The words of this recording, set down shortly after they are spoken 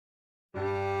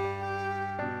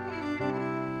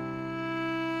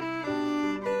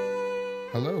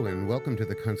Hello and welcome to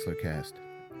the Kunstler Cast.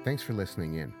 Thanks for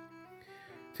listening in.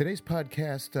 Today's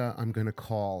podcast I'm going to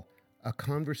call A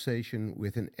Conversation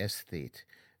with an Aesthete,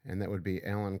 and that would be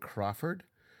Alan Crawford,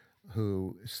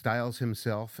 who styles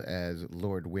himself as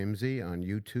Lord Whimsy on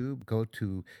YouTube. Go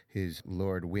to his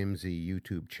Lord Whimsy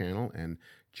YouTube channel and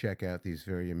check out these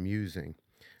very amusing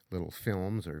little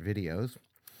films or videos.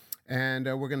 And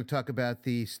we're going to talk about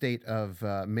the state of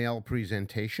male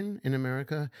presentation in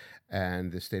America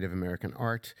and the state of American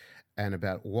art, and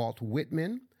about Walt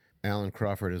Whitman. Alan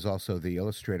Crawford is also the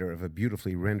illustrator of a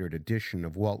beautifully rendered edition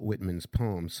of Walt Whitman's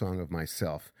poem, Song of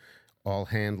Myself, all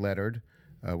hand-lettered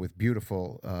with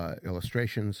beautiful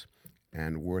illustrations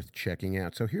and worth checking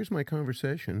out. So here's my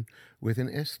conversation with an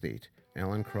aesthete,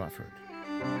 Alan Crawford.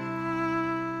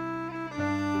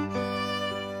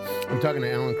 I'm talking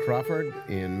to Alan Crawford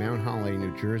in Mount Holly,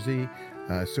 New Jersey,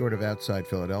 sort of outside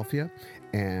Philadelphia.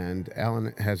 And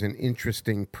Alan has an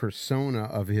interesting persona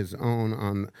of his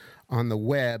own on the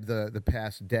web the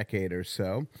past decade or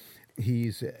so.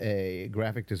 He's a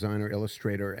graphic designer,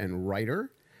 illustrator, and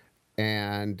writer,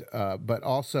 and but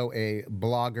also a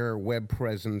blogger, web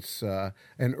presence,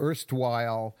 an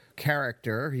erstwhile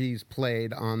character he's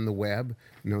played on the web,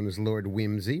 known as Lord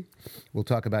Whimsy. We'll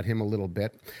talk about him a little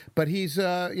bit. But he's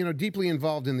deeply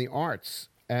involved in the arts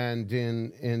and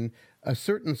in a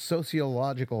certain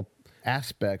sociological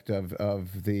aspect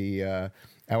of the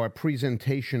our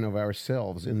presentation of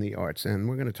ourselves in the arts. And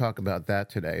we're going to talk about that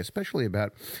today, especially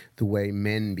about the way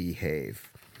men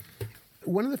behave.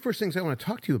 One of the first things I want to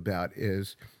talk to you about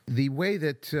is the way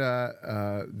that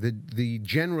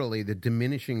generally the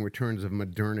diminishing returns of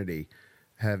modernity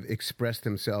have expressed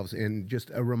themselves in just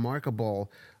a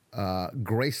remarkable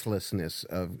gracelessness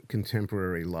of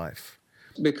contemporary life.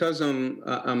 Because I'm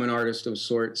an artist of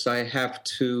sorts, I have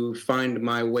to find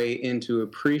my way into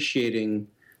appreciating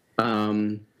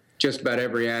just about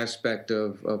every aspect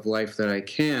of life that I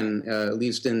can, at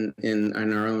least in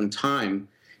our own time.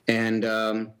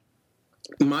 And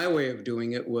my way of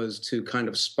doing it was to kind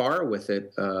of spar with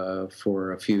it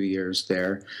for a few years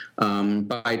there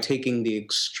by taking the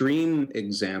extreme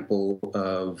example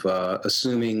of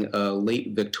assuming a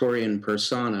late Victorian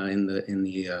persona in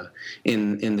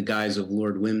the guise of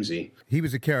Lord Whimsy. He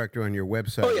was a character on your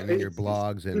website and in your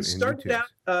blogs and YouTube.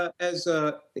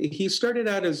 He started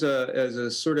out as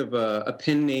a sort of a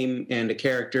pen name and a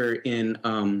character in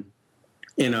an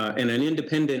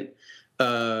independent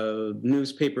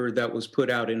newspaper that was put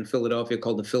out in Philadelphia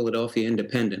called the Philadelphia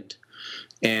Independent.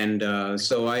 And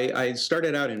so I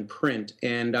started out in print,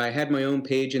 and I had my own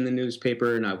page in the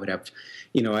newspaper, and I would have,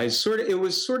 it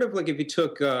was sort of like if you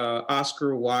took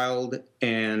Oscar Wilde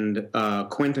and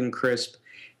Quentin Crisp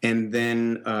and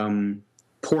then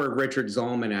poor Richard's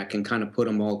Almanac and kind of put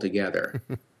them all together.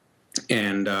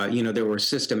 And, there were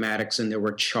systematics and there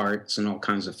were charts and all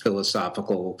kinds of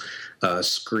philosophical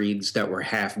screeds that were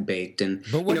half-baked.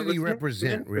 But what did he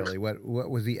represent, really? What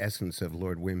was the essence of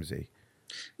Lord Whimsy?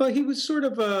 Well, he was sort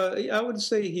of I would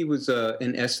say he was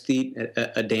an aesthete,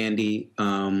 a dandy,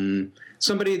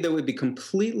 somebody that would be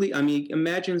completely,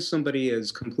 imagine somebody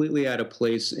as completely out of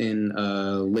place in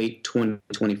late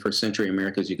 21st century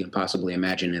America as you can possibly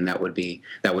imagine, and that would be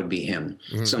him.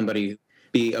 Mm-hmm. Somebody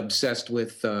be obsessed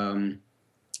with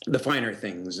the finer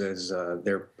things, as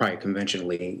they're probably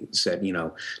conventionally said,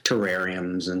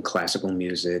 terrariums and classical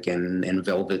music and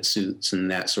velvet suits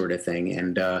and that sort of thing.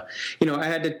 And, I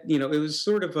had to, it was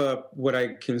sort of what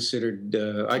I considered,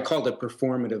 I called it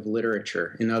performative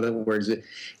literature. In other words,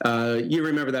 you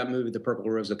remember that movie, The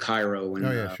Purple Rose of Cairo, when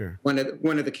sure. one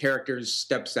of the characters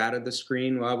steps out of the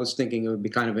screen? Well, I was thinking it would be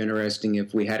kind of interesting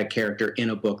if we had a character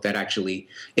in a book that actually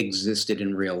existed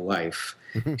in real life.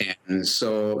 And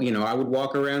so, I would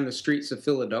walk around the streets of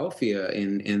Philadelphia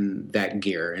in that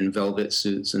gear, in velvet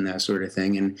suits and that sort of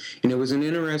thing. And it was an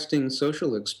interesting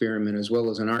social experiment as well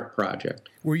as an art project.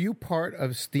 Were you part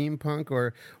of steampunk,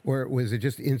 or was it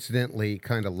just incidentally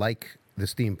kind of like the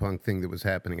steampunk thing that was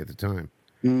happening at the time?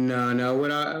 No.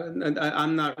 What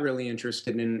I'm not really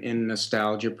interested in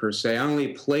nostalgia per se. I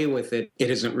only play with it. It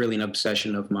isn't really an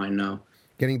obsession of mine, no.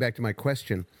 Getting back to my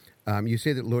question, you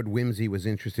say that Lord Whimsy was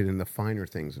interested in the finer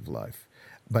things of life,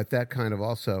 but that kind of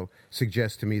also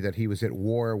suggests to me that he was at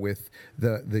war with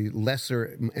the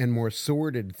lesser and more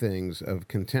sordid things of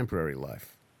contemporary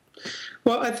life.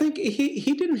 Well, I think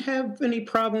he didn't have any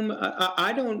problem.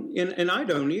 I don't, and I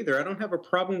don't either. I don't have a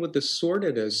problem with the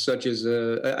sordid as such as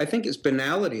I think it's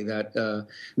banality, that the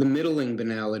middling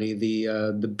banality,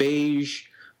 the beige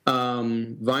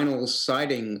vinyl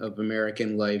siding of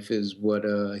American life is what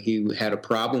he had a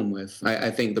problem with. I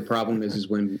think the problem is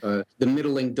when the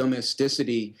middling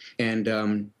domesticity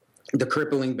and the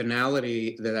crippling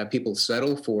banality that people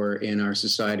settle for in our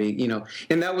society,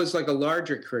 and that was like a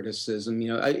larger criticism.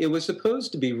 It was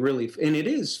supposed to be really, and it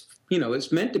is,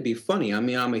 it's meant to be funny. I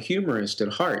mean, I'm a humorist at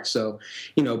heart, so,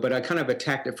 but I kind of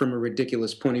attacked it from a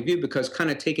ridiculous point of view because kind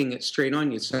of taking it straight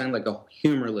on, you sound like a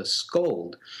humorless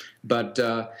scold. But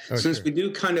since we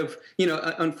do kind of,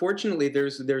 unfortunately,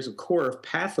 there's a core of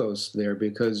pathos there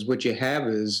because what you have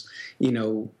is,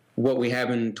 what we have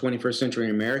in 21st century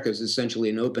America is essentially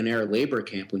an open air labor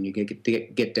camp when you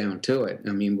get down to it.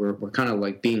 I mean, we're kind of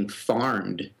like being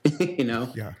farmed,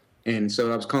 Yeah. And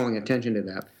so I was calling attention to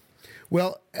that.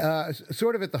 Well,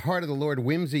 sort of at the heart of the Lord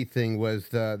Whimsy thing was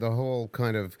the whole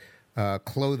kind of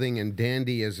clothing and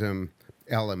dandyism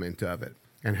element of it,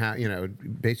 and how,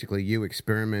 basically you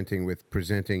experimenting with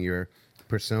presenting your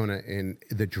persona in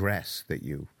the dress that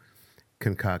you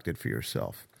concocted for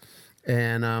yourself.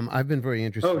 And I've been very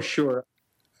interested. Oh, sure.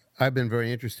 I've been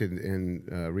very interested in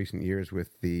recent years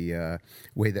with the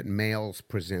way that males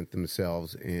present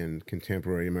themselves in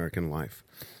contemporary American life.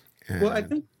 And, well, I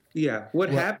think, what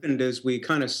happened is we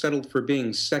kind of settled for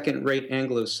being second-rate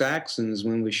Anglo-Saxons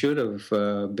when we should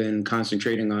have been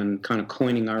concentrating on kind of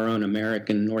coining our own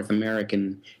North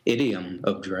American idiom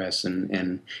of dress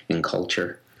and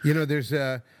culture. There's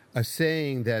a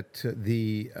saying that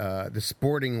the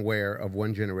sporting wear of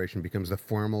one generation becomes the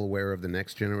formal wear of the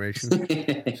next generation.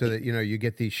 So that, you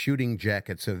get these shooting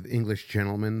jackets of English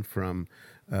gentlemen from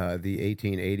the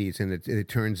 1880s, and it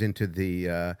turns into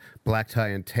the black tie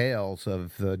and tails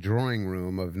of the drawing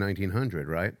room of 1900,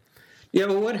 right? Yeah,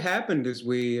 well, what happened is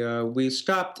we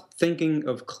stopped thinking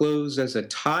of clothes as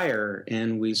attire,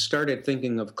 and we started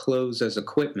thinking of clothes as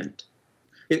equipment.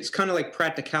 It's kind of like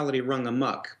practicality rung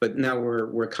amok, but now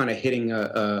we're kind of hitting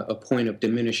a point of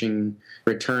diminishing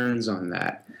returns on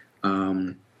that.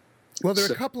 Well, there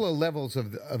are a couple of levels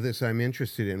of this I'm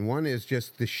interested in. One is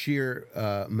just the sheer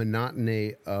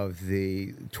monotony of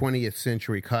the 20th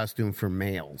century costume for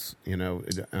males,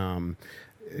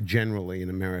 generally in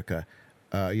America.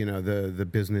 The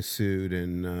business suit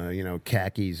and,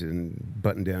 khakis and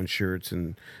button-down shirts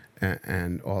and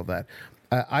all that.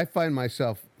 I find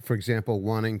myself, for example,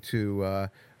 wanting to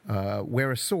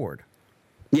wear a sword.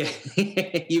 Yeah,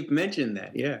 you've mentioned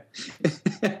that, yeah.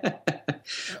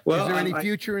 Well, is there any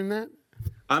future in that?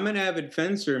 I'm an avid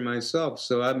fencer myself,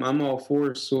 so I'm all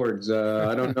for swords.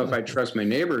 I don't know if I trust my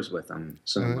neighbors with them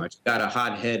so much. Got a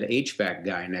hothead HVAC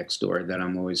guy next door that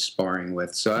I'm always sparring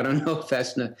with, so I don't know if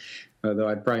that's not. Although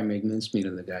I'd probably make mincemeat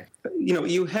of the guy.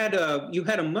 You had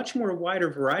a much more wider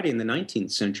variety in the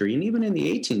 19th century, and even in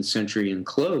the 18th century in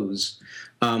clothes.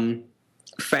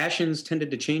 Fashions tended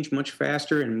to change much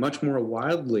faster and much more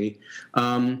wildly.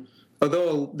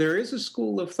 Although there is a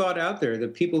school of thought out there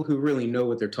that people who really know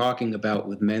what they're talking about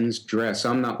with men's dress,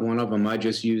 I'm not one of them, I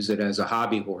just use it as a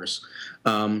hobby horse,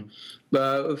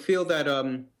 but I feel that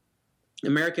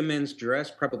American men's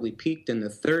dress probably peaked in the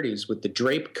 30s with the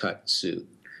drape cut suit.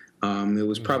 It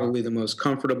was probably the most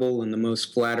comfortable and the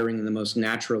most flattering and the most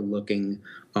natural looking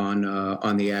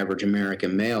on the average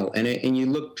American male, and you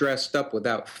look dressed up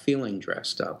without feeling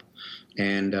dressed up,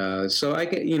 and so I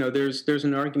get there's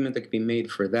an argument that could be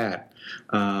made for that.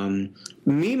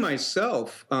 Me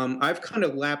myself, I've kind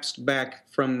of lapsed back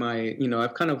from my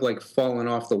I've kind of like fallen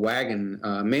off the wagon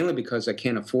mainly because I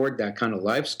can't afford that kind of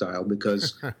lifestyle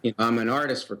because I'm an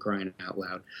artist, for crying out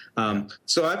loud.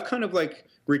 So I've kind of like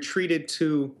retreated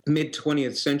to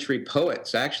mid-20th century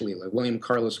poets, actually, like William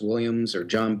Carlos Williams or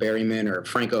John Berryman or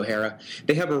Frank O'Hara.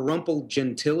 They have a rumpled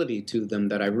gentility to them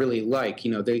that I really like.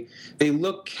 They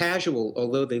look casual,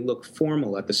 although they look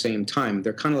formal at the same time.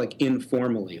 They're kind of like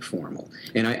informally formal,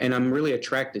 and I'm really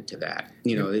attracted to that.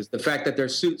 Is the fact that their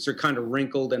suits are kind of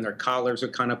wrinkled and their collars are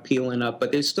kind of peeling up,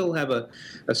 but they still have a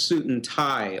suit and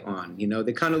tie on.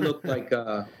 They kind of look like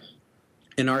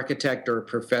an architect or a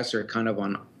professor kind of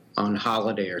on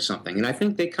holiday or something. And I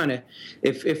think they kind of,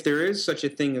 if there is such a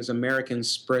thing as American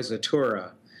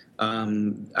sprezzatura,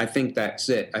 I think that's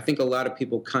it. I think a lot of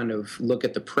people kind of look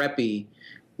at the preppy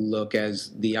look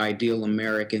as the ideal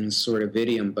American sort of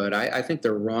idiom, but I think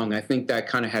they're wrong. I think that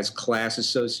kind of has class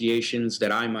associations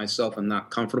that I myself am not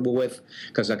comfortable with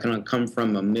because I kind of come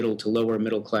from a middle to lower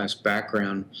middle class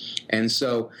background. And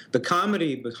so the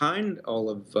comedy behind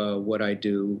all of what I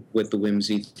do with the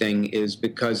whimsy thing is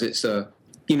because it's a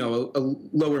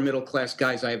lower middle class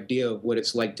guy's idea of what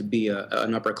it's like to be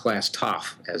an upper class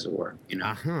toff, as it were.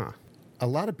 A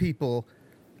lot of people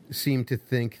seem to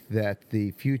think that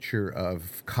the future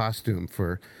of costume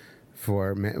for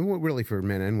men, well, really for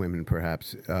men and women,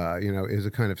 perhaps, is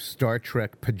a kind of Star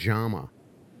Trek pajama.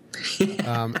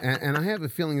 And I have a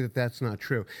feeling that that's not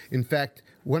true. In fact,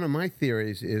 one of my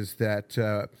theories is that,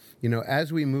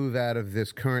 as we move out of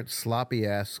this current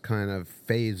sloppy-ass kind of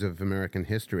phase of American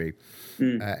history,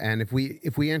 and if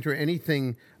we enter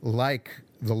anything like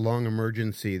the long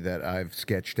emergency that I've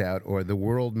sketched out or the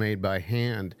world made by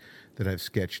hand that I've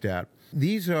sketched out,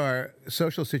 these are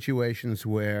social situations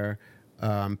where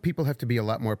people have to be a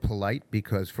lot more polite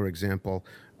because, for example,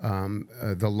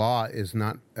 the law is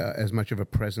not as much of a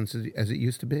presence as it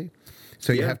used to be.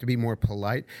 So you have to be more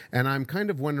polite. And I'm kind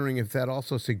of wondering if that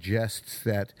also suggests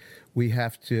that we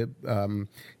have to,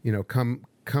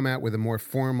 come out with a more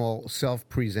formal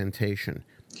self-presentation.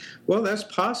 Well, that's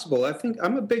possible. I think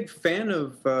I'm a big fan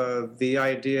of the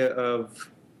idea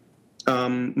of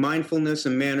mindfulness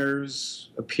and manners,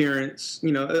 appearance.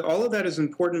 All of that is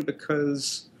important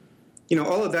because,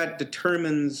 all of that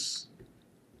determines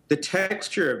the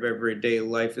texture of everyday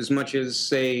life as much as,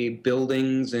 say,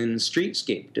 buildings and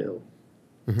streetscape do.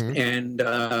 Mm-hmm. And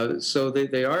so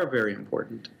they are very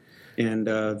important. And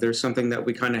there's something that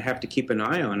we kind of have to keep an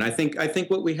eye on. I think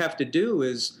what we have to do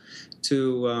is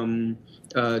to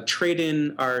trade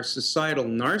in our societal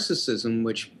narcissism,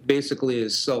 which basically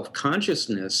is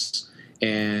self-consciousness,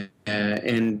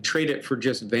 and trade it for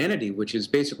just vanity, which is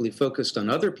basically focused on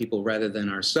other people rather than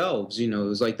ourselves. It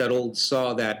was like that old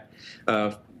saw that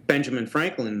Benjamin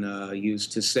Franklin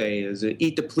used to say, is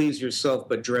eat to please yourself,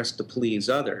 but dress to please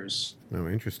others. Oh,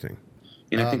 interesting.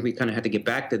 And I think we kind of had to get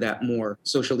back to that more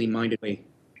socially minded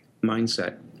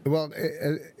mindset. Well,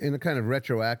 in a kind of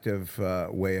retroactive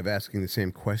way of asking the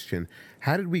same question,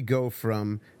 how did we go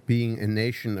from being a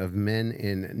nation of men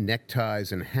in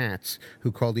neckties and hats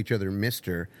who called each other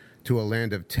Mister to a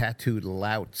land of tattooed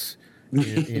louts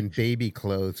in baby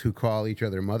clothes who call each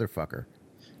other motherfucker?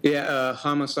 Yeah,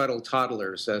 homicidal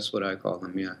toddlers, that's what I call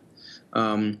them, yeah.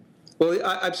 Well,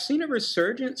 I've seen a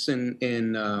resurgence in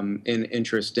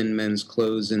interest in men's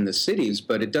clothes in the cities,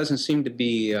 but it doesn't seem to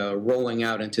be rolling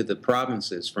out into the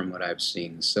provinces from what I've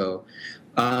seen. So,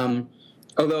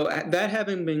 although that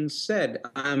having been said,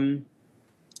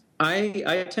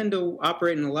 I tend to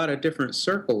operate in a lot of different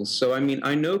circles. So,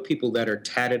 I know people that are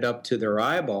tatted up to their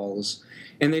eyeballs,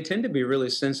 and they tend to be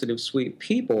really sensitive, sweet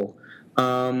people.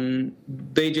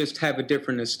 They just have a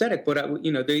different aesthetic, but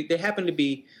they happen to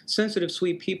be sensitive,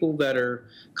 sweet people that are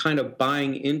kind of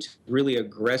buying into really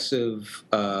aggressive,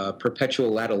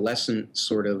 perpetual adolescent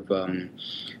sort of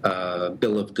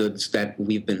bill of goods that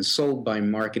we've been sold by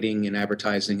marketing and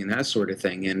advertising and that sort of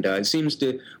thing. And it seems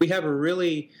we have a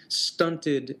really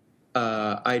stunted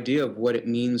idea of what it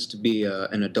means to be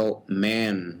an adult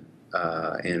man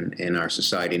in our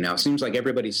society now. It seems like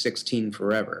everybody's 16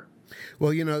 forever.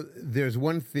 Well, there's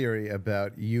one theory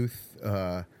about youth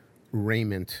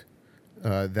raiment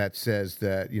that says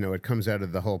that, it comes out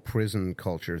of the whole prison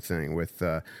culture thing with,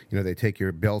 they take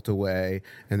your belt away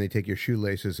and they take your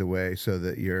shoelaces away so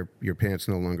that your pants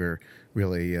no longer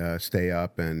really stay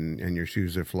up and your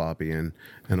shoes are floppy and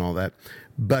all that.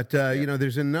 But,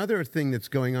 there's another thing that's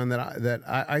going on that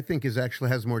I think actually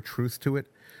has more truth to it.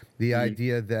 The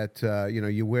idea that,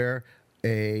 you wear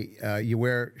you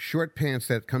wear short pants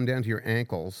that come down to your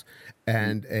ankles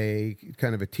and a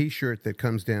kind of a T-shirt that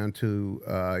comes down to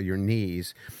your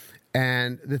knees.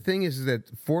 And the thing is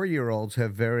that 4-year-olds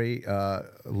have very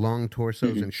long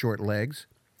torsos and short legs.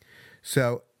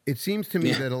 So it seems to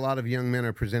me that a lot of young men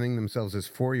are presenting themselves as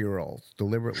 4-year-olds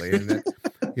deliberately. And that,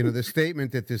 the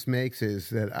statement that this makes is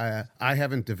that I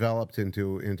haven't developed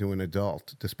into an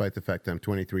adult, despite the fact that I'm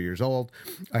 23 years old.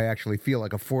 I actually feel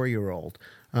like a 4-year-old.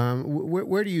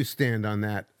 Where do you stand on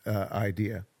that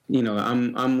idea?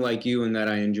 I'm like you in that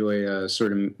I enjoy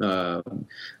sort of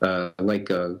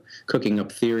cooking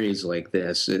up theories like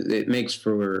this. It makes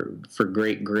for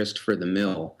great grist for the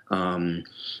mill.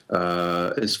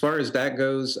 As far as that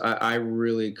goes, I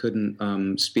really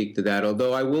couldn't speak to that.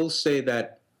 Although I will say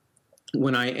that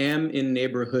when I am in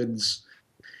neighborhoods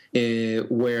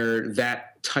where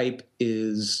that type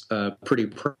is pretty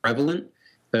prevalent,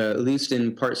 at least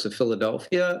in parts of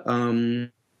Philadelphia,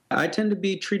 I tend to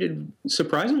be treated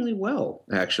surprisingly well,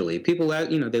 actually. People,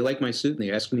 they like my suit and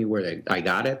they ask me where I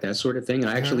got it, that sort of thing. And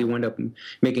I actually wound up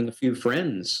making a few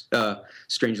friends,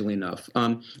 strangely enough.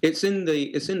 It's in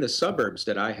the suburbs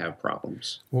that I have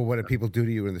problems. Well, what do people do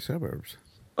to you in the suburbs?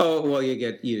 Oh, well,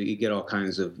 you get all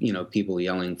kinds of, people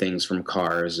yelling things from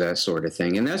cars, that sort of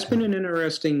thing. And that's been an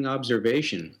interesting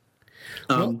observation.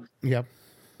 Yep.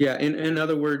 Yeah, in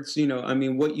other words, I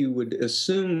mean, what you would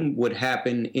assume would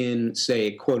happen in,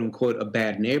 say, quote unquote, a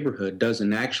bad neighborhood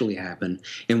doesn't actually happen.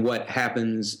 And what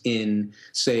happens in,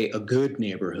 say, a good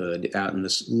neighborhood out in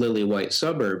the lily white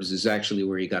suburbs is actually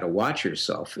where you got to watch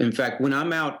yourself. In fact, when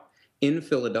I'm out in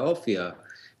Philadelphia,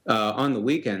 on the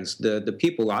weekends, the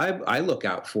people I look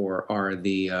out for are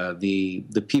the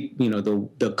people,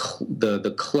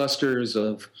 the clusters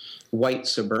of white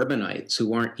suburbanites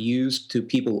who aren't used to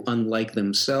people unlike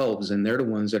themselves, and they're the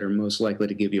ones that are most likely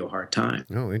to give you a hard time.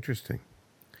 Oh, interesting.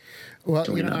 Well,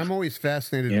 I'm always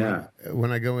fascinated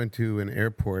when I go into an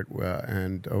airport,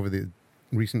 and over the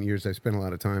recent years, I spent a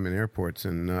lot of time in airports,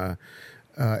 and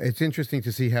it's interesting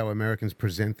to see how Americans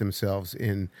present themselves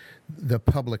in the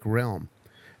public realm.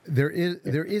 There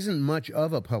isn't much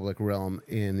of a public realm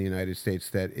in the United States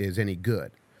that is any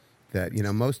good. That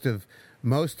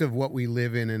most of what we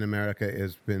live in America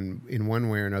has been in one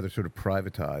way or another sort of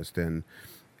privatized,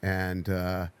 and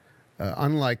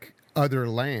unlike other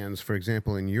lands, for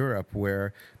example, in Europe,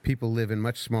 where people live in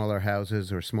much smaller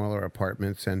houses or smaller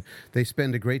apartments, and they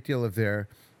spend a great deal of their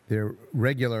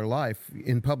regular life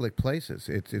in public places.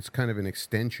 It's kind of an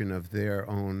extension of their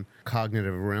own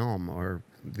cognitive realm or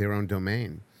their own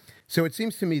domain. So it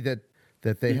seems to me that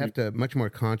they have to much more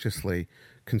consciously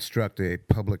construct a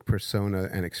public persona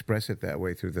and express it that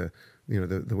way through the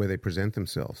way they present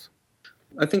themselves.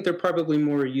 I think they're probably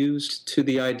more used to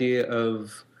the idea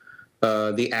of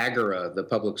the agora, the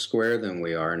public square, than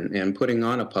we are, and putting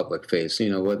on a public face.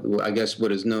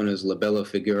 What is known as la bella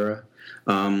figura,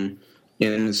 in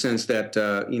the sense that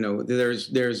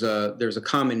there's a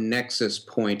common nexus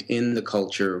point in the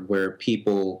culture where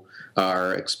people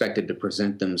are expected to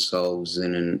present themselves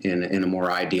in a more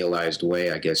idealized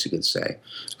way, I guess you could say.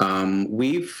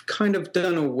 We've kind of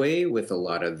done away with a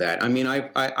lot of that. I mean,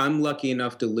 I'm lucky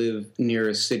enough to live near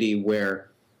a city where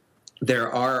there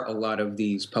are a lot of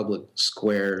these public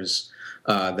squares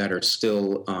that are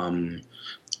still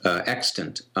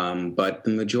extant. But the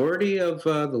majority of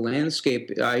the landscape,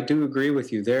 I do agree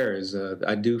with you there,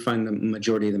 I do find the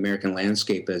majority of the American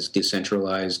landscape as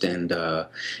decentralized and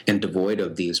devoid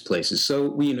of these places.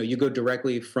 So, you go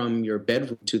directly from your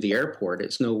bedroom to the airport.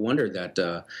 It's no wonder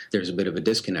that there's a bit of a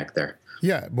disconnect there.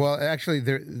 Yeah, well, actually,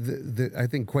 I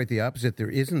think quite the opposite.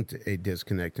 There isn't a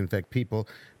disconnect. In fact, people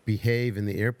behave in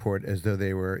the airport as though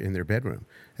they were in their bedroom.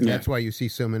 And that's why you see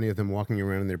so many of them walking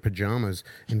around in their pajamas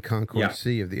in Concourse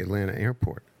C of the Atlanta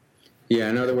airport. Yeah,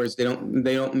 in other words, they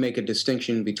don't make a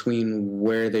distinction between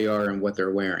where they are and what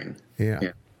they're wearing.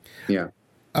 Yeah.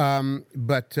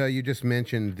 But you just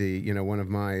mentioned one of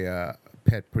my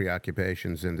pet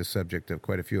preoccupations and the subject of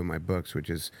quite a few of my books, which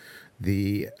is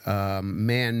the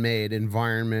man-made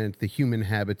environment, the human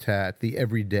habitat, the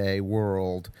everyday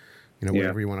world,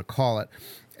 whatever you want to call it.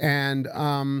 And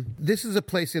this is a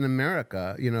place in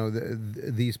America,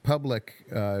 these public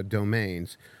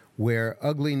domains where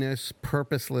ugliness,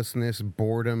 purposelessness,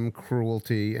 boredom,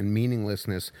 cruelty, and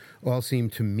meaninglessness all seem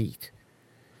to meet.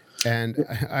 And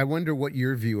I wonder what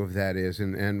your view of that is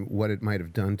and what it might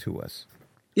have done to us.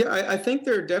 Yeah, I think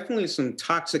there are definitely some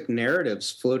toxic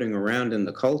narratives floating around in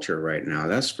the culture right now.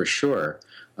 That's for sure.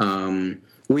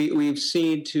 We've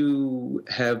seen to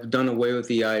have done away with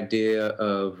the idea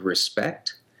of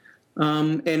respect.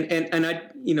 And I,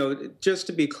 just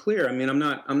to be clear, I mean, I'm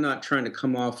not trying to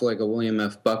come off like a William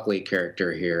F. Buckley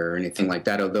character here or anything like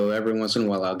that. Although every once in a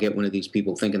while I'll get one of these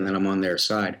people thinking that I'm on their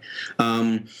side.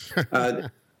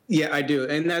 Yeah, I do,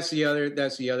 and that's the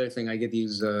other thing. I get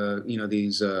these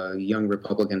young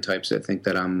Republican types that think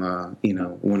that I'm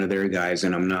one of their guys,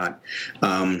 and I'm not.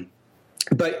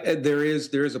 But there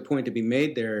is a point to be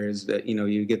made. There is that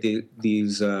you get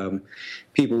these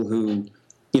people who.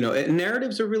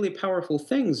 Narratives are really powerful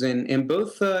things, and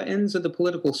both ends of the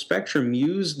political spectrum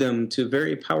use them to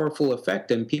very powerful effect,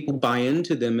 and people buy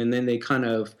into them, and then they kind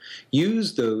of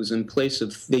use those in place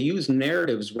of, they use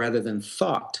narratives rather than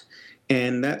thought.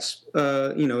 And that's,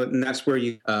 and that's where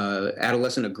you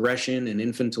adolescent aggression and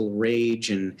infantile rage,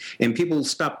 and people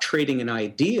stop trading in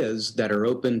ideas that are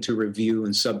open to review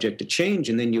and subject to change,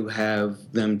 and then you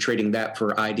have them trading that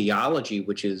for ideology,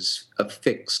 which is a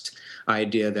fixed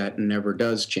idea that never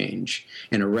does change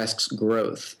and arrests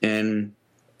growth. And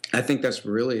I think that's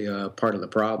really part of the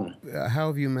problem. How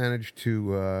have you managed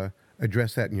to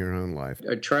address that in your own life?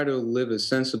 I try to live as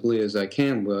sensibly as I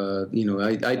can.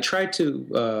 I try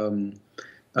to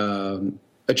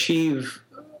achieve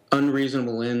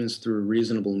unreasonable ends through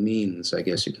reasonable means, I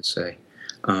guess you could say.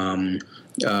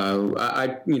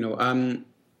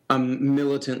 I'm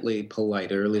militantly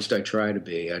polite, or at least I try to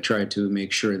be. I try to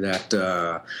make sure that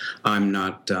I'm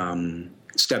not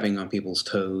stepping on people's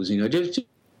toes.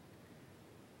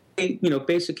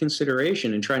 basic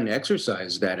consideration and trying to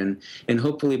exercise that, and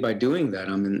hopefully by doing that,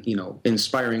 I'm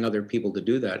inspiring other people to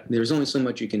do that. There's only so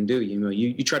much you can do.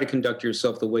 You try to conduct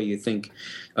yourself the way you think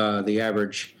the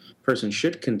average person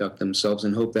should conduct themselves,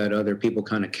 and hope that other people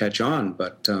kind of catch on.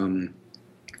 But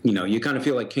you kind of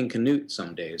feel like King Canute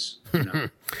some days.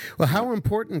 Well, how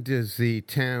important is the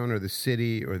town or the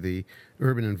city or the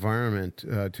urban environment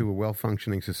to a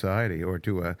well-functioning society, or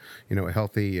to a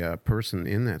healthy person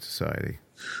in that society?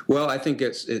 Well, I think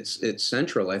it's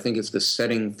central. I think it's the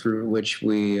setting through which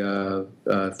we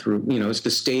it's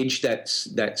the stage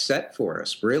that's set for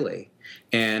us, really.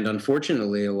 And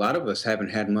unfortunately, a lot of us haven't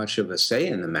had much of a say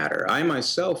in the matter. I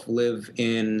myself live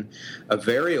in a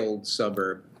very old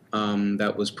suburb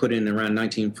that was put in around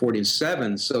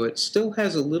 1947, so it still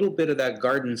has a little bit of that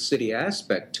Garden City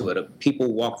aspect to it.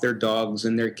 People walk their dogs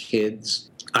and their kids.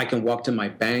 I can walk to my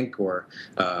bank, or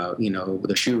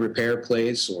the shoe repair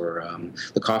place, or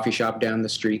the coffee shop down the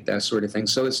street, that sort of thing.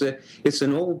 So it's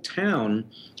an old town,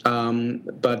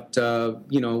 but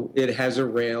it has a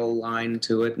rail line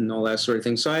to it and all that sort of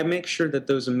thing. So I make sure that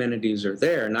those amenities are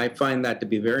there, and I find that to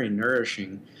be very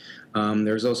nourishing.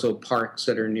 There's also parks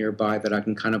that are nearby that I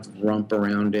can kind of romp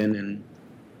around in,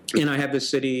 and I have the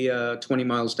city 20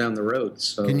 miles down the road.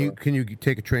 So can you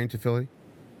take a train to Philly?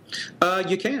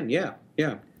 You can, yeah.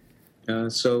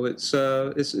 So it's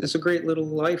a great little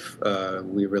life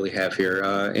we really have here,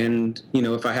 and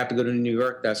if I have to go to New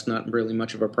York, that's not really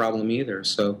much of a problem either.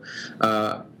 So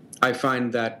I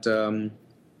find that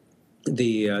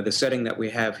the setting that we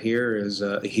have here is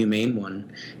a humane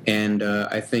one, and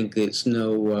I think it's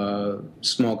no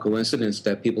small coincidence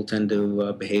that people tend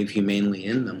to behave humanely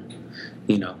in them.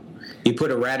 You put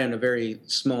a rat in a very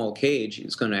small cage,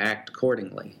 it's going to act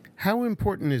accordingly. How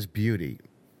important is beauty?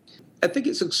 I think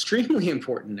it's extremely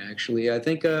important, actually. I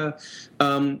think the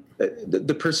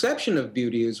perception of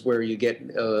beauty is where you get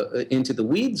into the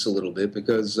weeds a little bit,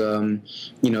 because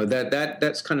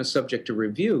that's kind of subject to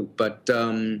review. But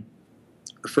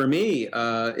for me,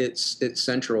 it's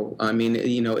central. I mean,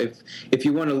 if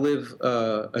you want to live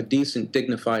a decent,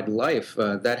 dignified life,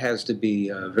 that has to be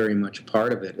very much a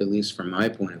part of it, at least from my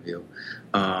point of view.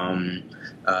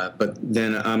 But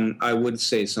then I would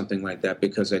say something like that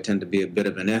because I tend to be a bit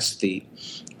of an aesthete.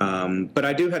 But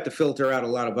I do have to filter out a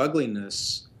lot of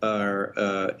ugliness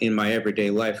in my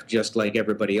everyday life, just like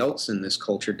everybody else in this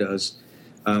culture does.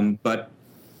 But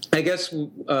I guess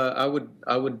I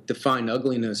would define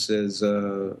ugliness as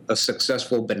a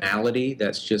successful banality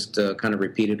that's just kind of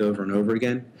repeated over and over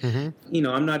again. Mm-hmm.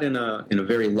 I'm not in a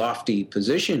very lofty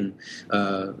position,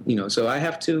 so I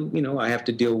have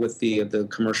to deal with the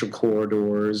commercial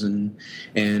corridors and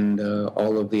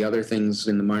all of the other things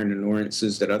in the minor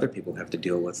annoyances that other people have to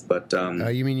deal with. But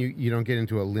you mean you don't get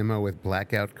into a limo with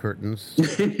blackout curtains?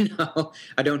 No,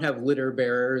 I don't have litter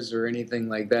bearers or anything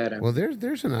like that. Well,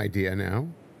 there's an idea now.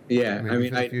 Yeah,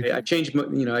 I changed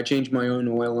my own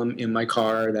oil in my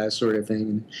car, that sort of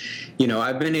thing.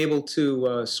 I've been able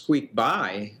to squeak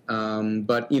by,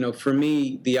 but for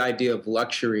me, the idea of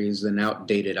luxury is an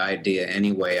outdated idea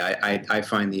anyway. I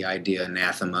find the idea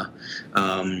anathema.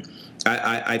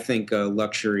 I think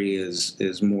luxury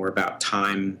is more about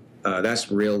time. That's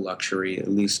real luxury, at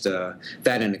least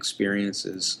that and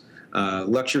experiences.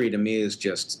 Luxury to me is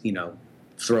just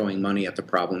throwing money at the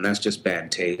problem. That's just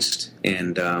bad taste.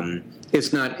 And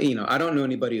it's not, I don't know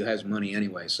anybody who has money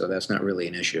anyway, so that's not really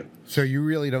an issue. So you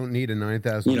really don't need a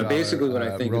 $9,000 basically what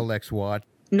I think Rolex watch?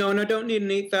 No, and I don't need an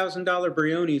 $8,000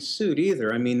 Brioni suit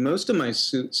either. I mean, most of my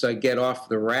suits I get off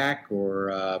the rack, or,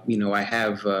 I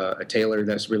have a tailor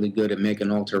that's really good at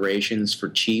making alterations for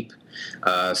cheap.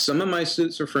 Some of my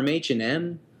suits are from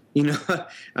H&M.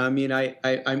 I mean, I'm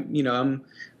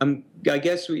I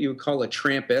guess what you would call a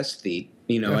tramp aesthete.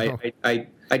 I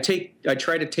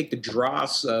try to take the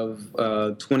dross of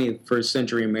 21st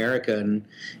century America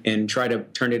and try to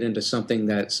turn it into something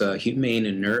that's humane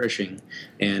and nourishing.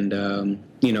 And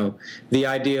the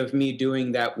idea of me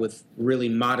doing that with really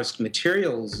modest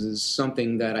materials is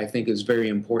something that I think is very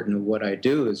important of what I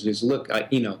do. Is just look, I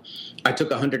took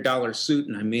 $100 suit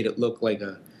and I made it look like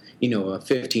a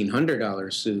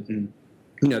 $1,500 suit, and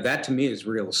that to me is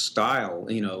real style.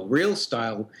 Real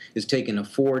style is taking a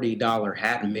 $40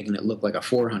 hat and making it look like a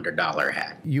 $400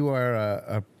 hat. You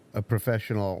are a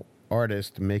professional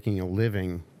artist making a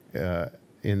living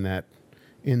in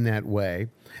that way,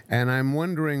 and I'm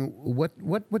wondering what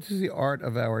does the art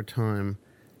of our time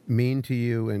mean to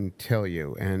you and tell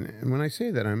you? And when I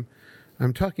say that,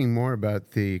 I'm talking more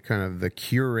about the kind of the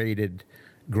curated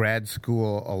grad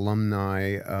school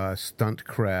alumni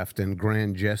stuntcraft and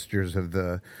grand gestures of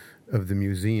the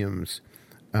museums.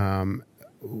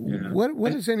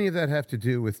 What does any of that have to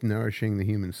do with nourishing the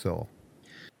human soul?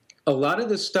 A lot of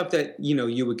the stuff that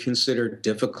you would consider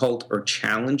difficult or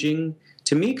challenging,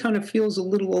 to me, kind of feels a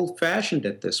little old-fashioned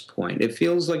at this point. It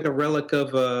feels like a relic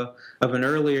of an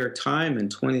earlier time in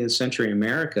 20th century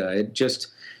America. It just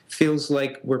feels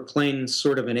like we're playing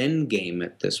sort of an end game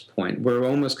at this point. We're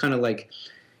almost kind of like,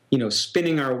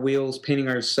 spinning our wheels, painting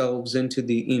ourselves into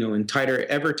the, in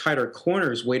ever tighter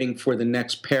corners, waiting for the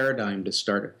next paradigm to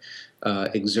start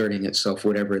exerting itself,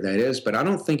 whatever that is. But I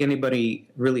don't think anybody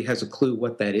really has a clue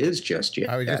what that is just yet.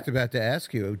 I was just about to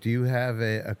ask you, do you have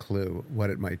a clue what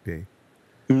it might be?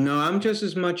 No, I'm just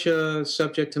as much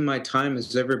subject to my time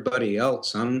as everybody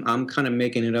else. I'm kind of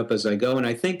making it up as I go, and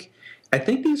I think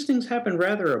these things happen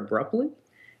rather abruptly.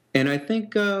 And I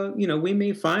think, we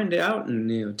may find out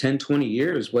in 10, 20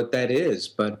 years what that is.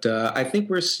 But I think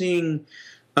we're seeing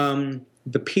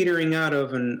the petering out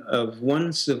of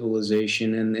one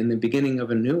civilization and the beginning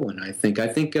of a new one, I think. I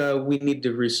think we need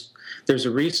to there's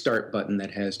a restart button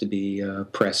that has to be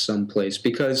pressed someplace,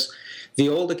 because the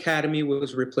old academy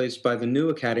was replaced by the new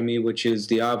academy, which is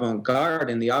the avant-garde,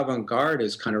 and the avant-garde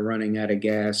is kind of running out of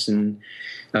gas, and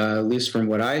at least from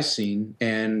what I've seen.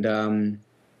 And the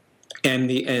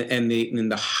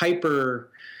hyper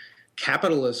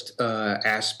capitalist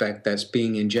aspect that's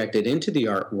being injected into the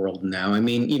art world now. I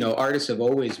mean, artists have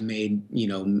always been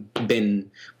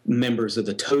members of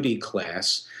the toady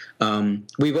class.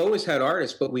 We've always had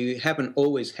artists, but we haven't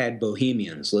always had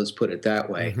bohemians. Let's put it that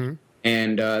way. Mm-hmm.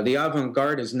 And the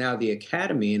avant-garde is now the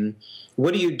academy. And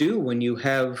what do you do when you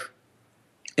have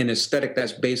an aesthetic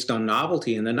that's based on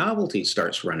novelty and the novelty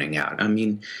starts running out? I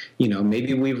mean,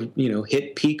 maybe we've,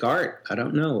 hit peak art. I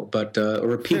don't know, but,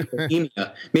 or peak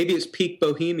bohemia. Maybe it's peak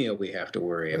bohemia we have to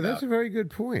worry about. That's a very good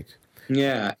point.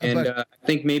 Yeah. And I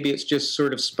think maybe it's just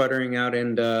sort of sputtering out.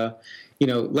 And,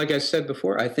 like I said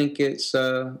before, I think it's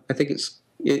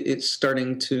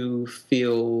starting to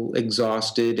feel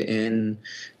exhausted and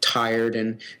tired.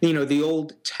 And, the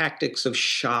old tactics of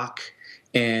shock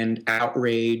and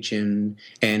outrage and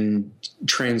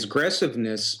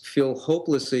transgressiveness feel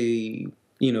hopelessly,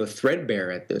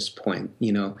 threadbare at this point,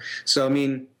 So, I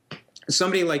mean,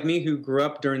 somebody like me who grew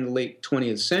up during the late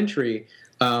 20th century,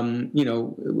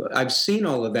 I've seen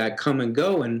all of that come and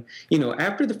go. And,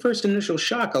 after the first initial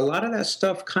shock, a lot of that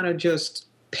stuff kind of just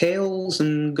pales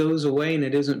and goes away, and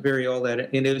it isn't all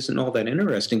that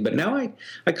interesting. But now I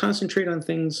concentrate on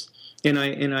things, and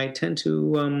I tend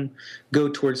to go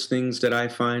towards things that I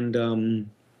find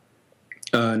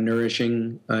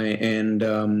nourishing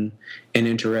and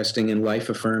interesting and life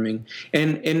affirming,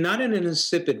 and not in an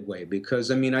insipid way.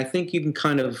 Because I think you can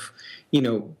kind of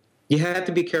you have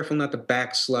to be careful not to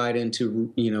backslide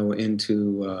into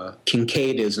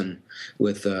Kincaidism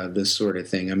with this sort of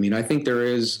thing. I think there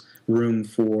is room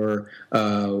for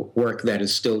work that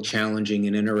is still challenging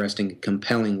and interesting and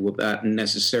compelling without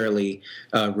necessarily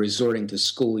resorting to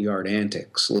schoolyard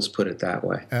antics. Let's put it that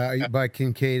way. By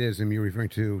Kincaidism, you're referring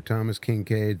to Thomas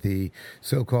Kinkade, the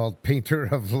so-called painter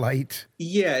of light?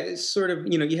 Yeah, it's sort of,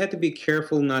 you have to be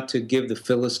careful not to give the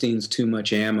Philistines too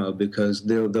much ammo, because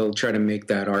they'll try to make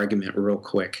that argument real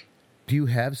quick. Do you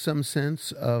have some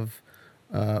sense of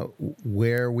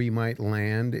where we might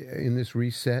land in this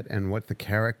reset and what the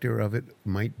character of it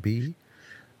might be?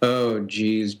 Oh,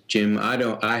 geez, Jim, I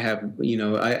have,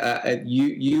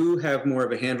 you have more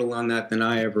of a handle on that than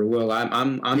I ever will.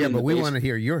 I'm yeah, but we want to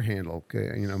hear your handle.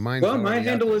 Mine's well, my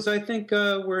handle is, I think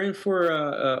we're in for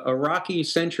a rocky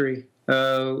century.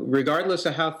 Regardless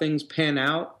of how things pan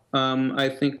out, I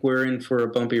think we're in for a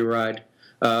bumpy ride.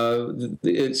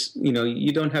 It's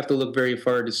you don't have to look very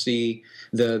far to see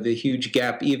the huge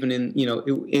gap, even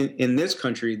in this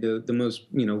country, the most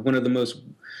one of the most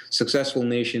successful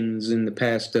nations in the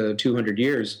past 200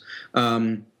 years.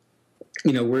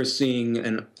 We're seeing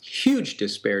a huge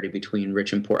disparity between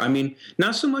rich and poor.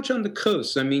 Not so much on the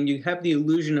coast. You have the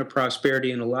illusion of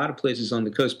prosperity in a lot of places on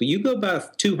the coast, but you go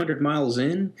about 200 miles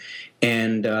in,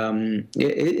 and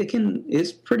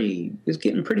it's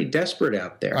getting pretty desperate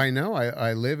out there. I know.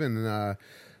 I live in a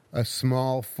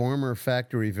small former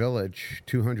factory village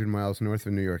 200 miles north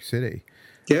of New York City.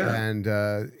 Yeah. And,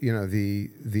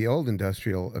 the old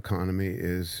industrial economy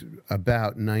is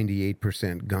about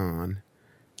 98% gone.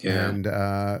 Yeah. And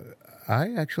I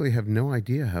actually have no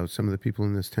idea how some of the people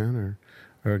in this town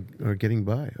are getting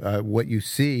by. What you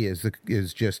see is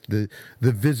just the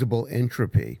visible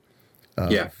entropy of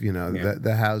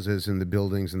the houses and the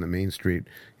buildings and the main street,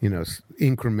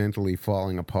 incrementally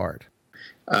falling apart.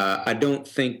 I don't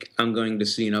think I'm going to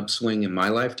see an upswing in my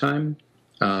lifetime.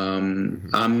 I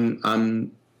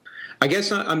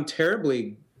guess I'm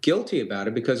terribly guilty about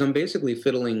it, because I'm basically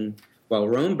fiddling while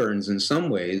Rome burns in some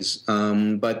ways.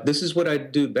 But this is what I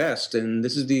do best, and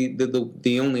this is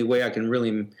the only way I can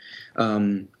really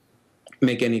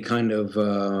make any kind of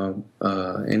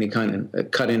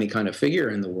cut any kind of figure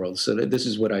in the world. So that this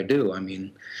is what I do. I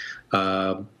mean,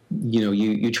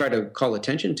 you try to call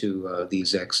attention to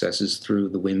these excesses through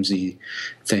the whimsy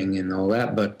thing and all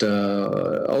that, but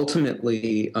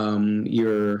ultimately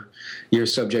you're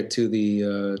subject to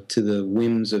the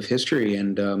whims of history,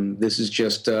 and this is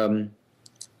just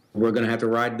we're going to have to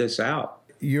ride this out.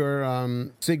 Your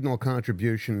signal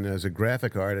contribution as a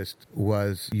graphic artist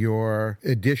was your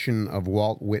edition of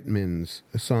Walt Whitman's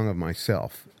A Song of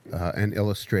Myself, an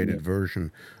illustrated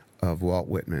version of Walt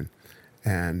Whitman,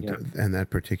 and that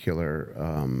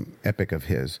particular epic of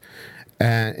his,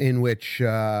 in which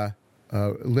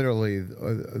literally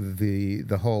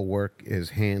the whole work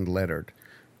is hand lettered.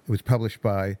 It was published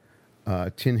by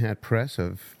Tin Hat Press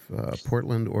of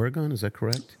Portland, Oregon. Is that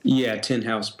correct? Yeah, Tin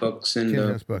House Books. And Tin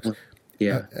House Books.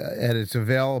 Yeah. And it's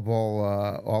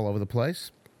available all over the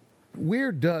place.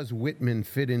 Where does Whitman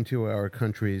fit into our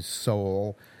country's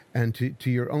soul and to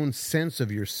your own sense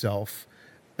of yourself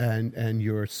and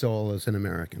your soul as an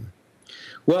American?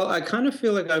 Well, I kind of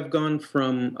feel like I've gone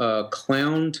from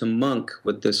clown to monk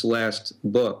with this last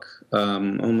book,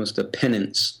 almost a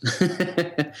penance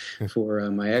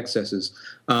for my excesses.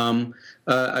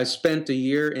 I spent a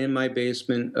year in my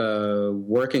basement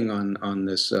working on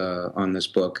this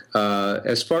book.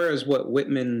 As far as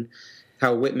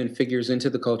how Whitman figures into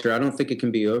the culture, I don't think it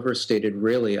can be overstated.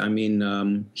 Really, I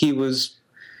mean, he was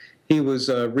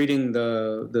reading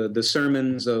the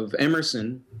sermons of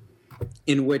Emerson,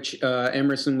 in which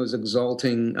Emerson was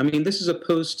exalting. I mean, this is a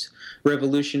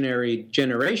post-revolutionary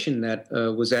generation that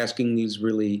was asking these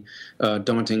really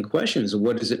daunting questions.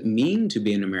 What does it mean to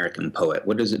be an American poet?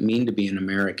 What does it mean to be an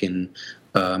American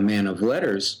man of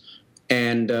letters?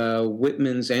 And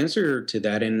Whitman's answer to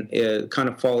that, and it kind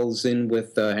of falls in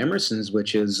with Emerson's,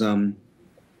 which is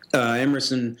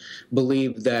Emerson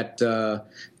believed that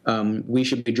we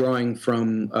should be drawing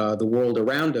from the world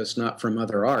around us, not from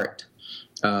other art.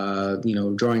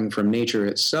 Drawing from nature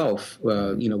itself,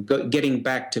 getting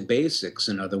back to basics,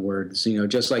 in other words,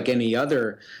 just like any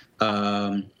other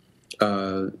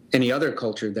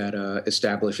culture that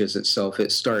establishes itself,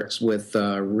 it starts with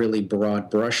really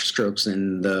broad brush strokes,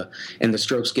 and the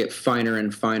strokes get finer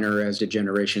and finer as the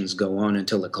generations go on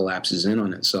until it collapses in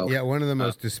on itself. Yeah, one of the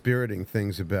most dispiriting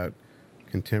things about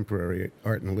contemporary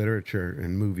art and literature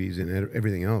and movies and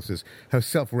everything else is how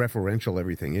self-referential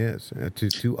everything is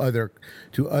to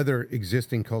other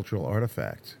existing cultural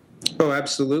artifacts. Oh,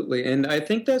 absolutely. And I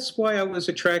think that's why I was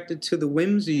attracted to the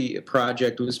Whimsy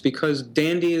project, was because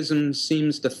dandyism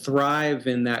seems to thrive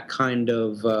in that kind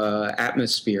of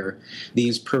atmosphere.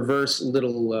 These perverse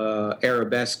little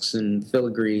arabesques and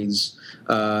filigrees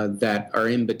that are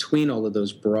in between all of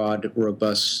those broad,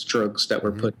 robust strokes that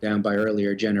were put down by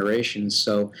earlier generations.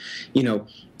 So, in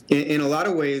a lot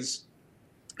of ways,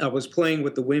 I was playing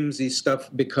with the whimsy stuff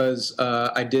because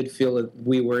I did feel that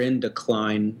we were in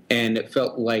decline, and it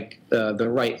felt like the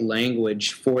right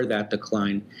language for that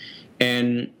decline.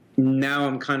 And now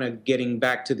I'm kind of getting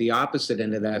back to the opposite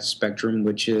end of that spectrum,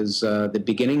 which is the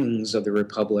beginnings of the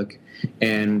Republic,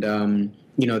 and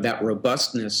that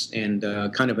robustness, and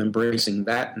kind of embracing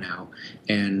that now.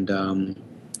 And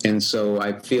so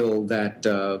I feel that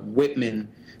Whitman,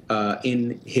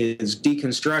 in his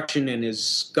deconstruction and his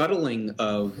scuttling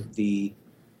of the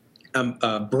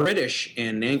British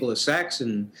and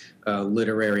Anglo-Saxon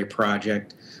literary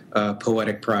project,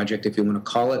 poetic project, if you want to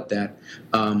call it that,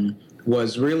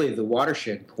 was really the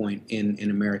watershed point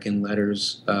in American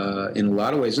letters in a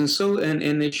lot of ways.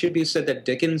 And it should be said that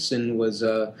Dickinson was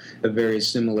a very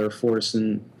similar force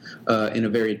in a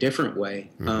very different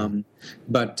way.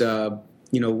 But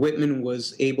Whitman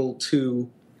was able to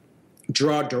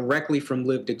draw directly from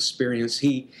lived experience.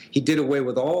 He did away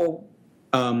with all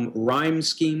rhyme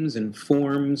schemes and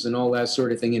forms and all that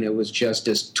sort of thing, and it was just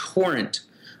this torrent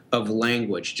of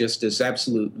language, just this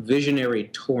absolute visionary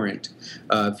torrent.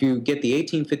 If you get the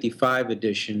 1855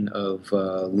 edition of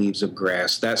Leaves of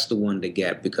Grass, that's the one to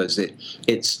get, because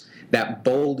it's that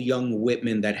bold young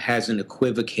Whitman that hasn't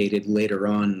equivocated later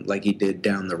on like he did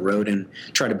down the road and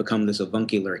try to become this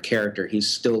avuncular character. He's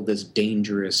still this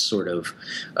dangerous sort of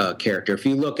character. If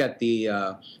you look at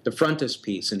the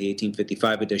frontispiece in the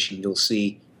 1855 edition, you'll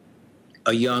see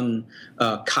a young,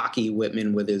 cocky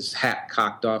Whitman with his hat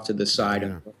cocked off to the side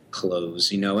and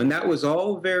clothes, and that was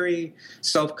all very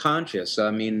self-conscious.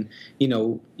 I mean,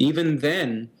 even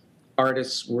then,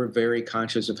 artists were very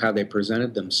conscious of how they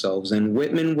presented themselves. And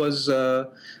Whitman was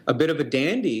a bit of a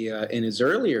dandy in his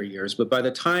earlier years, but by the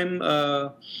time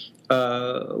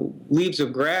Leaves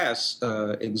of Grass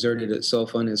exerted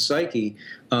itself on his psyche,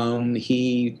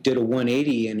 he did a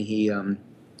 180 and he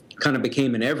kind of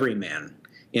became an everyman.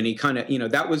 And he kind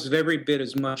of, that was every bit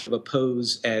as much of a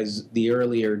pose as the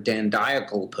earlier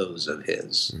dandiacal pose of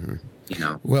his.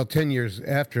 Mm-hmm. Well, 10 years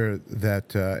after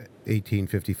that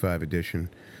 1855 edition,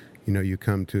 you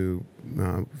come to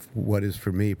what is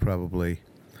for me probably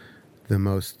the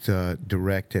most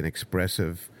direct and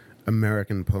expressive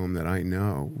American poem that I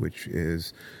know, which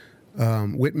is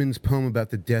Whitman's poem about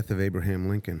the death of Abraham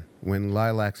Lincoln, When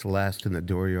Lilacs Last in the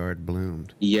Dooryard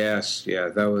Bloomed. Yes, yeah,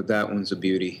 that one's a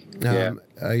beauty.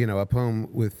 A poem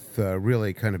with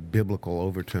really kind of biblical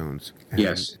overtones. And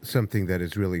yes. Something that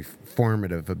is really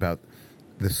formative about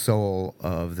the soul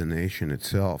of the nation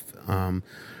itself.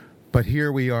 But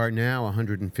here we are now,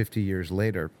 150 years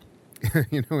later,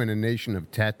 in a nation of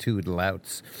tattooed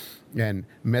louts and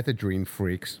methadone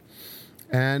freaks.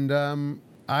 And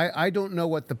I don't know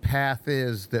what the path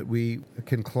is that we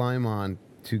can climb on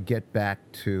to get back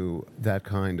to that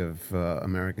kind of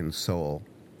American soul.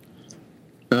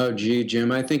 Oh, gee,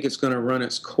 Jim, I think it's going to run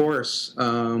its course.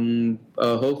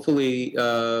 Hopefully,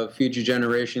 future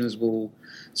generations will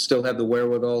still have the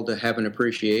wherewithal to have an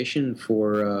appreciation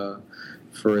for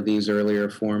these earlier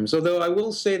forms. Although I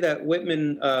will say that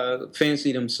Whitman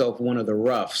fancied himself one of the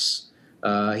roughs.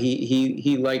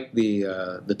 He liked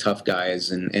the tough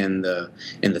guys and the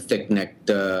thick-necked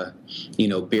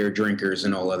beer drinkers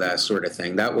and all of that sort of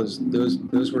thing.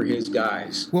 Those were his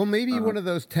guys. Well, maybe one of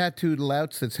those tattooed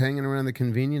louts that's hanging around the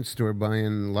convenience store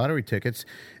buying lottery tickets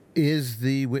is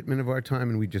the Whitman of our time,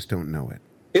 and we just don't know it.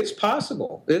 It's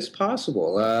possible. It's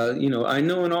possible. I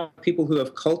know an awful people who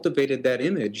have cultivated that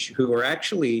image who are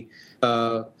actually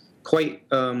quite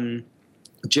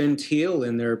genteel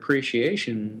in their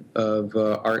appreciation of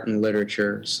art and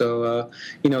literature. So,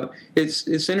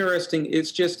 it's interesting.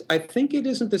 It's just, I think it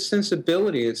isn't the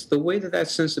sensibility. It's the way that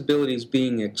sensibility is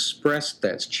being expressed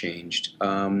that's changed.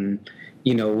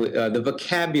 The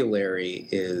vocabulary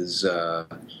is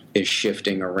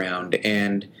shifting around,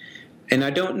 and I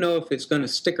don't know if it's going to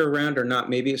stick around or not.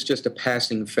 Maybe it's just a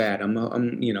passing fad.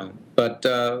 But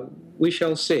we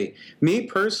shall see. Me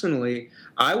personally,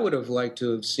 I would have liked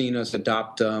to have seen us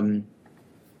adopt a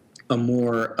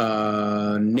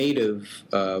more native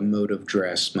mode of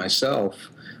dress myself.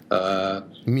 You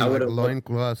mean like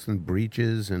loincloths and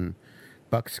breeches and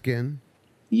buckskin?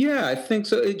 Yeah, I think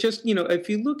so. It just, if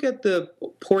you look at the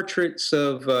portraits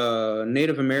of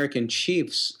Native American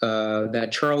chiefs that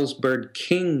Charles Byrd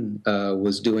King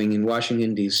was doing in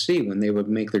Washington, D.C., when they would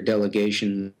make their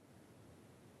delegation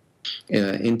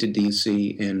into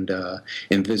D.C. and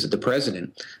visit the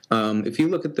president. If you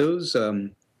look at those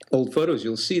old photos,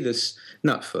 you'll see this,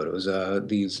 not photos,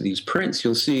 these prints,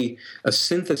 you'll see a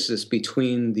synthesis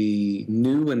between the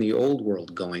new and the old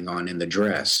world going on in the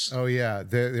dress. Oh, yeah.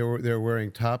 They're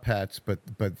wearing top hats, but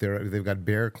they've got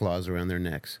bear claws around their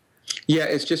necks. Yeah,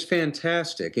 it's just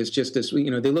fantastic. It's just this,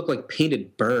 they look like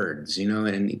painted birds,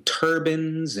 and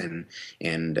turbans and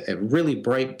really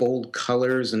bright, bold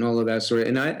colors and all of that sort of.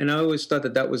 And I always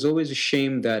thought that was always a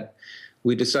shame that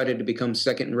we decided to become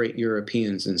second-rate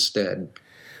Europeans instead.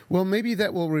 Well, maybe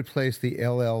that will replace the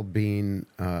LL Bean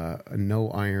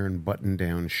no-iron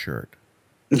button-down shirt.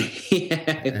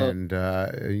 Yeah. And,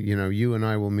 you and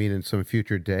I will meet in some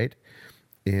future date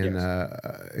in,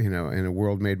 in a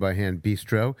World Made by Hand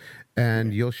bistro,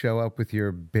 and you'll show up with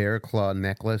your bear claw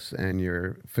necklace and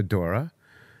your fedora.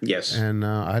 Yes. And,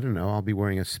 I don't know, I'll be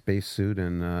wearing a spacesuit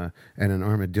and an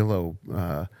armadillo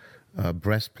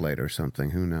breastplate or something.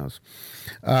 Who knows?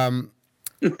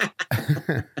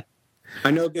 I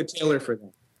know a good tailor for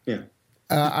that. Yeah.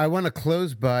 I want to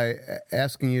close by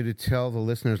asking you to tell the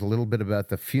listeners a little bit about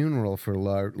the funeral for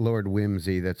Lord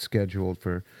Whimsy that's scheduled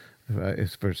for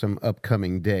some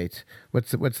upcoming date.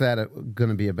 What's that going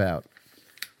to be about?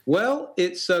 Well,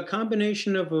 it's a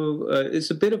combination of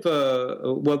it's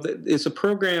a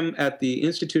program at the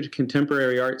Institute of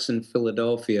Contemporary Arts in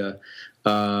Philadelphia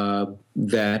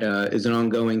that is an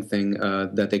ongoing thing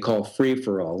that they call Free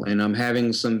for All. And I'm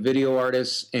having some video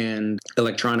artists and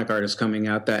electronic artists coming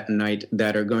out that night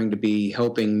that are going to be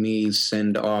helping me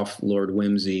send off Lord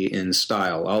Whimsy in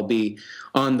style. I'll be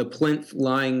on the plinth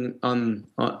lying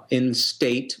in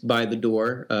state by the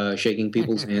door, shaking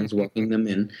people's hands, welcoming them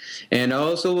in. And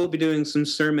also we'll be doing some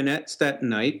sermonettes that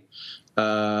night.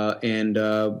 And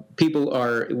people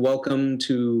are welcome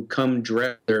to come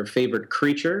dress their favorite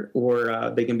creature,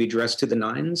 or they can be dressed to the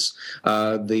nines.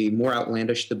 The more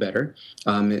outlandish, the better.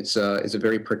 It's a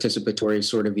very participatory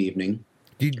sort of evening.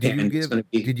 Did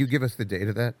you give us the date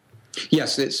of that?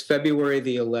 Yes, it's February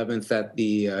the 11th at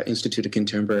the Institute of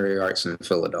Contemporary Arts in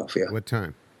Philadelphia. What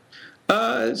time?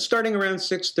 Starting around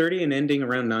 6:30 and ending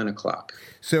around 9 o'clock.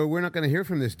 So we're not going to hear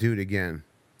from this dude again.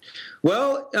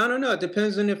 Well, I don't know. It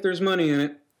depends on if there's money in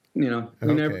it. You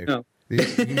never know.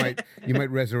 You might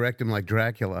resurrect him like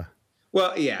Dracula.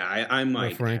 Well, yeah, I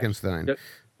might. Or Frankenstein.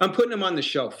 I'm putting him on the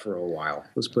shelf for a while.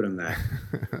 Let's put him that.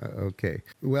 Okay.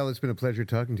 Well, it's been a pleasure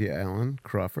talking to you, Alan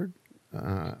Crawford.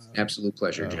 Absolute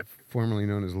pleasure, Jim. Formerly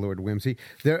known as Lord Whimsy.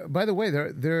 By the way,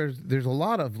 there's a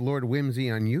lot of Lord Whimsy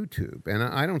on YouTube, and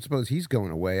I don't suppose he's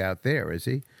going away out there, is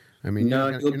he? I mean, no,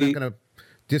 you're not going to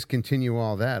discontinue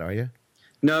all that, are you?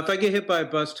 No, if I get hit by a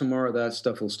bus tomorrow, that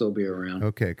stuff will still be around.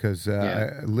 Okay, because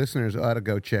listeners ought to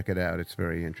go check it out. It's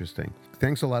very interesting.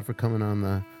 Thanks a lot for coming on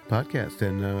the podcast,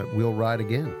 and we'll ride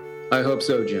again. I hope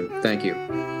so, Jim. Thank you.